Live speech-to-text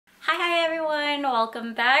everyone,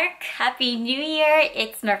 welcome back. Happy New Year.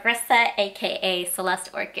 It's Marissa, aka Celeste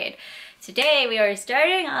Orchid. Today we are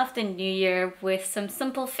starting off the new year with some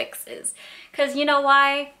simple fixes. Cause you know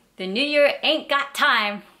why? The new year ain't got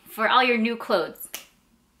time for all your new clothes.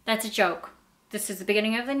 That's a joke. This is the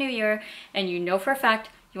beginning of the new year and you know for a fact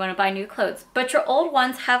you want to buy new clothes, but your old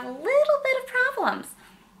ones have a little bit of problems.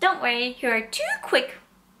 Don't worry, here are two quick,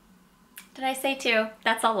 did I say two?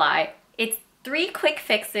 That's a lie. It's three quick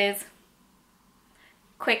fixes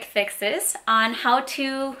on how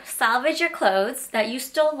to salvage your clothes that you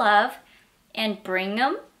still love and bring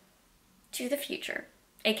them to the future,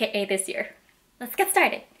 aka this year. Let's get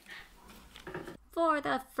started. For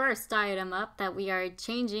the first item up that we are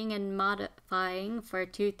changing and modifying for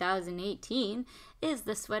 2018 is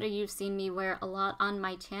the sweater you've seen me wear a lot on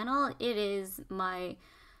my channel. It is my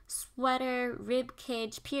sweater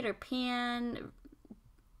ribcage Peter Pan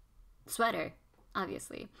sweater,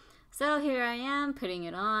 obviously. So here I am putting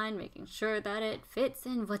it on, making sure that it fits,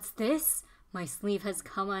 and what's this? My sleeve has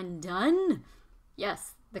come undone?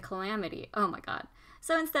 Yes, the calamity. Oh my god.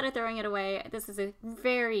 So instead of throwing it away, this is a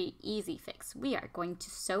very easy fix. We are going to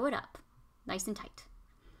sew it up nice and tight.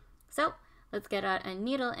 So let's get out a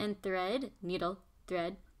needle and thread,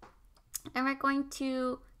 and we're going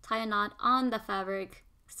to tie a knot on the fabric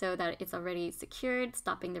so that it's already secured,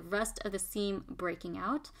 stopping the rest of the seam breaking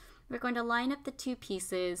out. We're going to line up the two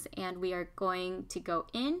pieces and we are going to go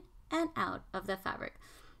in and out of the fabric.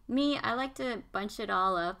 Me, I like to bunch it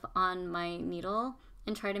all up on my needle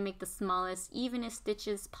and try to make the smallest, evenest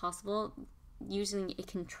stitches possible using a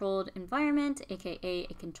controlled environment, aka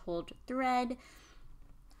a controlled thread,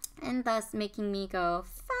 and thus making me go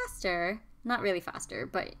faster, not really faster,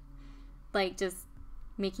 but like just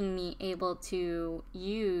making me able to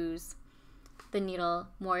use the needle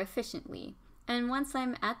more efficiently. And once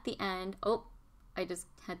I'm at the end, oh, I just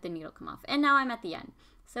had the needle come off. And now I'm at the end.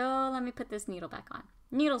 So let me put this needle back on.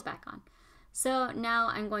 Needle's back on. So now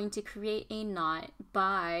I'm going to create a knot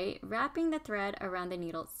by wrapping the thread around the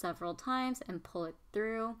needle several times and pull it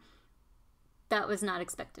through. That was not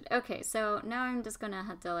expected. Okay, so now I'm just gonna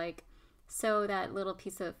have to like sew that little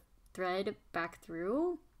piece of thread back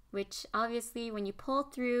through, which obviously when you pull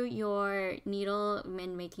through your needle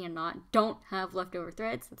when making a knot, don't have leftover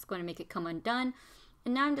threads. That's going to make it come undone.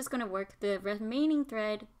 And now I'm just going to work the remaining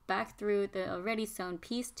thread back through the already sewn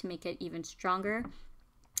piece to make it even stronger.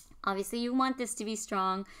 Obviously you want this to be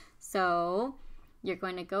strong, so you're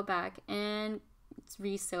going to go back and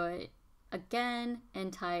re-sew it again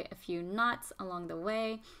and tie a few knots along the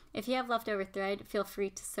way. If you have leftover thread, feel free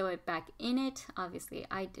to sew it back in it. Obviously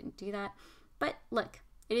I didn't do that, but look.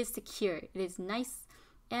 It is secure, it is nice,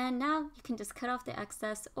 and now you can just cut off the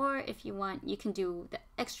excess, or if you want, you can do the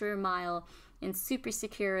extra mile and super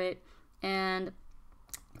secure it, and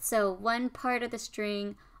sew one part of the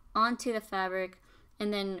string onto the fabric,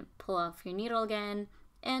 and then pull off your needle again,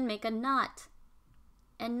 and make a knot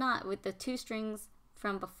with the two strings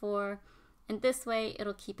from before, and this way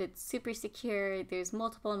it'll keep it super secure. There's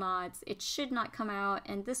multiple knots, it should not come out,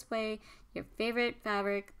 and this way your favorite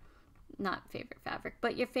fabric, not favorite fabric,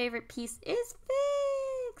 but your favorite piece is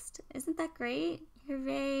fixed. Isn't that great?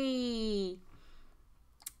 Hooray!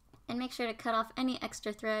 And make sure to cut off any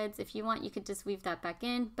extra threads. If you want, you could just weave that back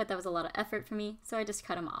in, but that was a lot of effort for me, so I just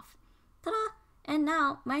cut them off. Ta-da! And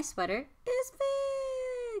now my sweater is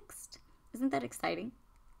fixed. Isn't that exciting?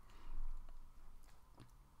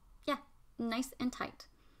 Yeah, nice and tight.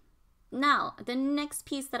 Now, the next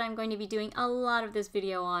piece that I'm going to be doing a lot of this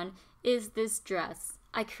video on is this dress.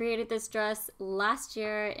 I created this dress last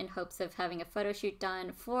year in hopes of having a photo shoot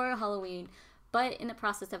done for Halloween, but in the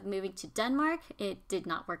process of moving to Denmark, it did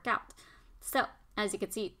not work out. So, as you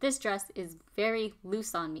can see, this dress is very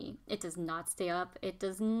loose on me. It does not stay up, it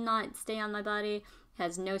does not stay on my body, it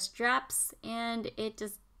has no straps, and it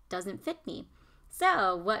just doesn't fit me.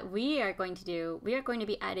 So, what we are going to do, we are going to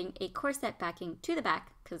be adding a corset backing to the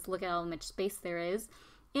back, because look at how much space there is,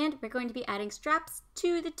 and we're going to be adding straps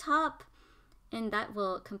to the top. And that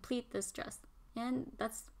will complete this dress. And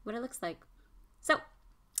that's what it looks like. So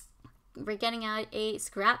we're getting out a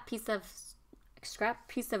scrap piece of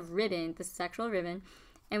ribbon. This is actual ribbon.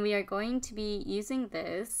 And we are going to be using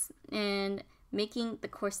this and making the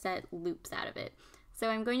corset loops out of it. So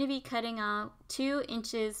I'm going to be cutting out 2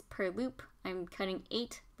 inches per loop. I'm cutting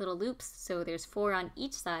 8 little loops. So there's 4 on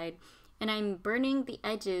each side. And I'm burning the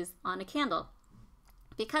edges on a candle.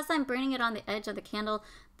 Because I'm burning it on the edge of the candle,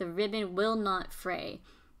 the ribbon will not fray.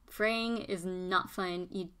 Fraying is not fun.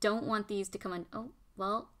 You don't want these to come on. Oh,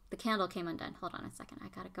 well, the candle came undone. Hold on a second. I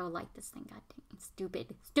gotta go light this thing. God dang,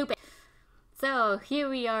 stupid. So here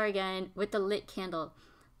we are again with the lit candle.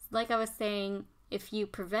 Like I was saying, If you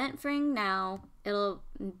prevent fraying now, it'll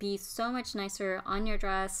be so much nicer on your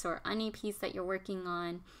dress or any piece that you're working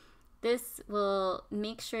on. This will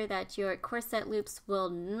make sure that your corset loops will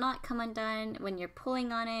not come undone when you're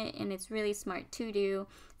pulling on it, and it's really smart to do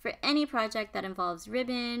for any project that involves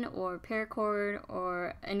ribbon or paracord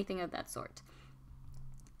or anything of that sort.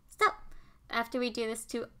 So, after we do this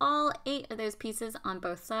to all 8 of those pieces on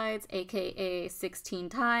both sides, aka 16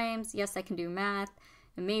 times, yes, I can do math,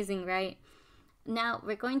 amazing, right? Now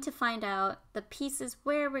we're going to find out the pieces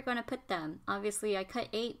where we're going to put them. Obviously I cut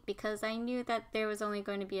 8 because I knew that there was only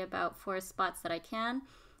going to be about 4 spots that I can.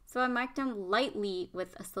 So I marked them lightly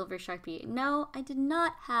with a silver Sharpie. No, I did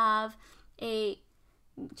not have a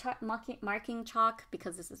marking chalk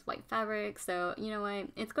because this is white fabric. So you know what,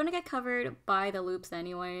 it's going to get covered by the loops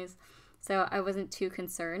anyways. So I wasn't too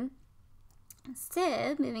concerned.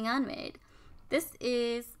 So moving onward, this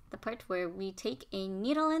is the part where we take a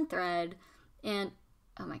needle and thread. And,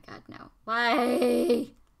 oh my god, no.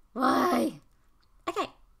 Why? Okay,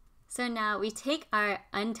 so now we take our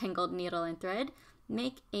untangled needle and thread,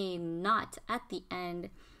 make a knot at the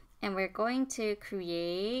end, and we're going to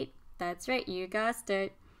create, that's right, you guessed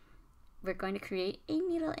it, we're going to create a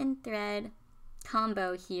needle and thread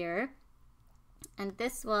combo here, and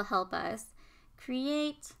this will help us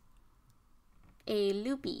create a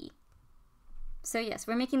loopy. So yes,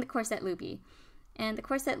 we're making the corset loopy. And the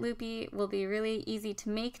corset loopy will be really easy to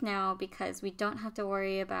make now because we don't have to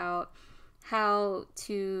worry about how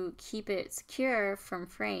to keep it secure from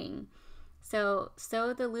fraying. So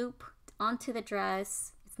sew the loop onto the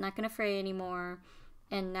dress. It's not going to fray anymore.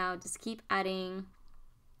 And now just keep adding,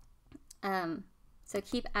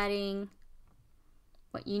 keep adding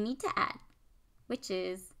what you need to add, which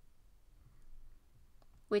is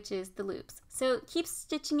the loops. So keep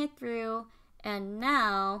stitching it through. And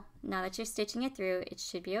now that you're stitching it through, it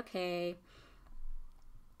should be okay.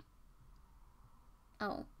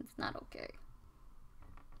 Oh, it's not okay.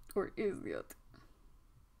 Or is it?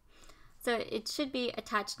 So it should be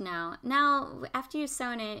attached now. Now, after you've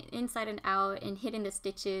sewn it inside and out and hidden the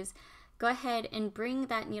stitches, go ahead and bring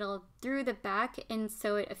that needle through the back and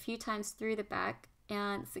sew it a few times through the back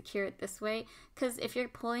and secure it this way, because if you're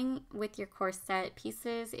pulling with your corset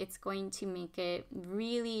pieces, it's going to make it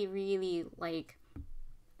really like,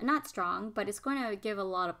 not strong, but it's going to give a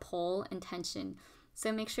lot of pull and tension.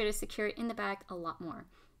 So make sure to secure it in the back a lot more.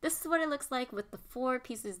 This is what it looks like with the 4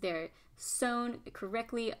 pieces there, sewn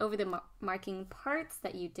correctly over the marking parts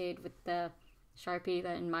that you did with the Sharpie,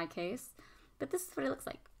 that in my case. But this is what it looks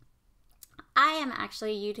like. I am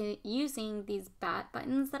actually using these bat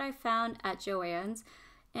buttons that I found at Joann's,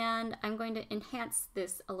 and I'm going to enhance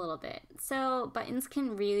this a little bit. So buttons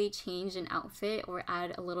can really change an outfit or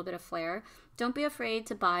add a little bit of flair. Don't be afraid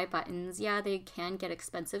to buy buttons. Yeah, they can get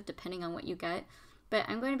expensive depending on what you get, but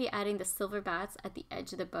I'm going to be adding the silver bats at the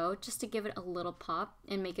edge of the bow just to give it a little pop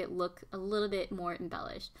and make it look a little bit more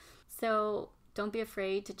embellished. So don't be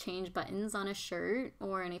afraid to change buttons on a shirt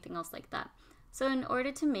or anything else like that. So in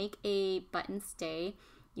order to make a button stay,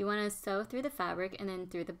 you want to sew through the fabric and then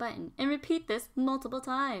through the button, and repeat this multiple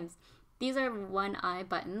times. These are 1-eye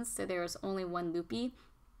buttons, so there's only one loopy,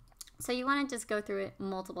 so you want to just go through it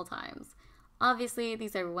multiple times. Obviously,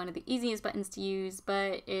 these are one of the easiest buttons to use,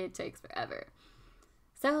 but it takes forever.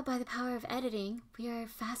 So by the power of editing, we are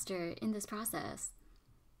faster in this process.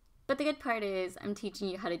 But the good part is I'm teaching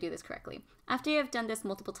you how to do this correctly. After you have done this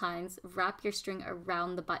multiple times, wrap your string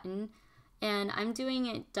around the button. And I'm doing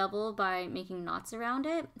it double by making knots around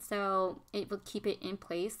it, so it will keep it in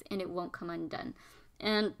place and it won't come undone.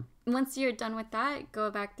 And once you're done with that, go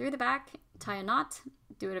back through the back, tie a knot,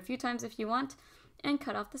 do it a few times if you want, and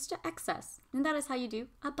cut off the excess. And that is how you do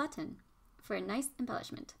a button for a nice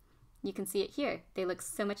embellishment. You can see it here. They look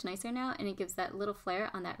so much nicer now, and it gives that little flare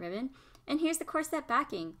on that ribbon. And here's the corset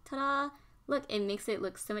backing. Ta-da! Look, it makes it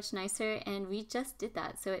look so much nicer, and we just did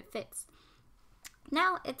that, so it fits.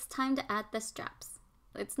 Now it's time to add the straps.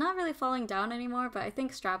 It's not really falling down anymore, but I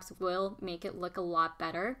think straps will make it look a lot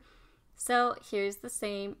better. So here's the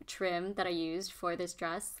same trim that I used for this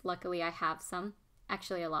dress. Luckily I have some,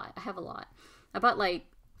 actually a lot. I have a lot. I bought like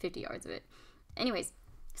 50 yards of it. Anyways,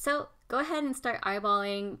 so go ahead and start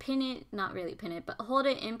eyeballing, pin it, not really pin it, but hold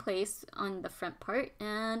it in place on the front part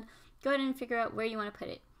and go ahead and figure out where you want to put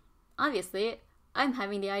it. Obviously, I'm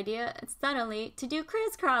having the idea suddenly to do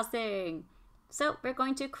crisscrossing. So we're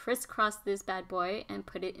going to crisscross this bad boy and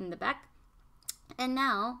put it in the back. And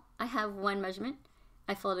now I have one measurement.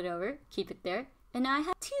 I fold it over, keep it there, and now I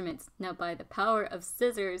have 2 measurements. Now by the power of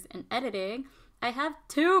scissors and editing, I have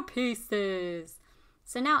 2 pieces.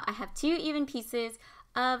 So now I have 2 even pieces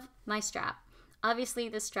of my strap. Obviously,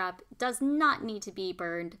 the strap does not need to be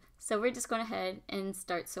burned, so we're just going ahead and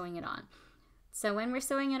start sewing it on. So when we're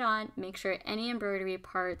sewing it on, make sure any embroidery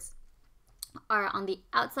parts are on the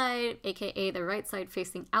outside, aka the right side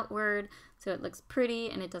facing outward, so it looks pretty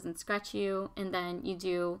and it doesn't scratch you, and then you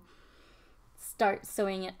do start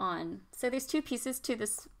sewing it on. So there's two pieces to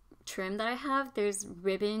this trim that I have. There's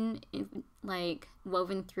ribbon like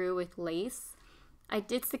woven through with lace. I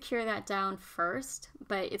did secure that down first,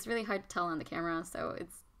 but it's really hard to tell on the camera, so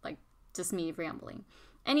it's like just me rambling.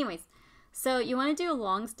 Anyways, so you want to do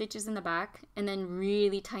long stitches in the back and then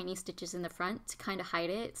really tiny stitches in the front to kind of hide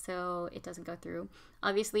it so it doesn't go through.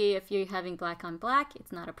 Obviously, if you're having black on black,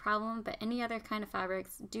 it's not a problem, but any other kind of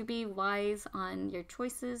fabrics, do be wise on your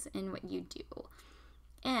choices and what you do.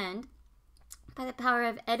 And by the power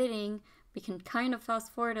of editing, we can kind of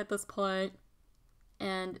fast forward at this point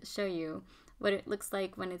and show you what it looks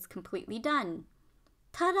like when it's completely done.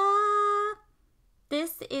 Ta-da!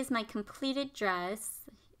 This is my completed dress.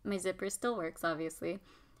 My zipper still works, obviously.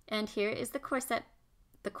 And here is the corset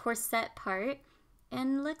part.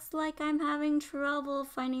 And looks like I'm having trouble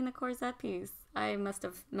finding the corset piece. I must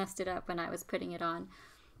have messed it up when I was putting it on.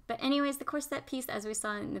 But anyways, the corset piece, as we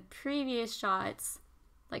saw in the previous shots,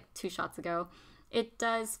 like 2 shots ago, it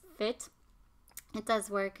does fit. It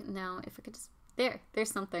does work. Now, if I could just... There's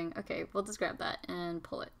something. Okay, we'll just grab that and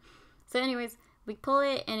pull it. So anyways, we pull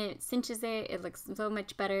it and it cinches it. It looks so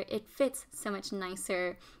much better. It fits so much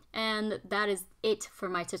nicer. And that is it for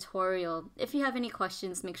my tutorial. If you have any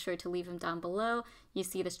questions, make sure to leave them down below. You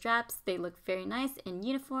see the straps. They look very nice and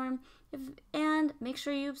uniform. And make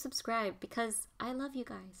sure you subscribe because I love you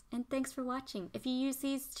guys. And thanks for watching. If you use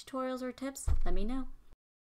these tutorials or tips, let me know.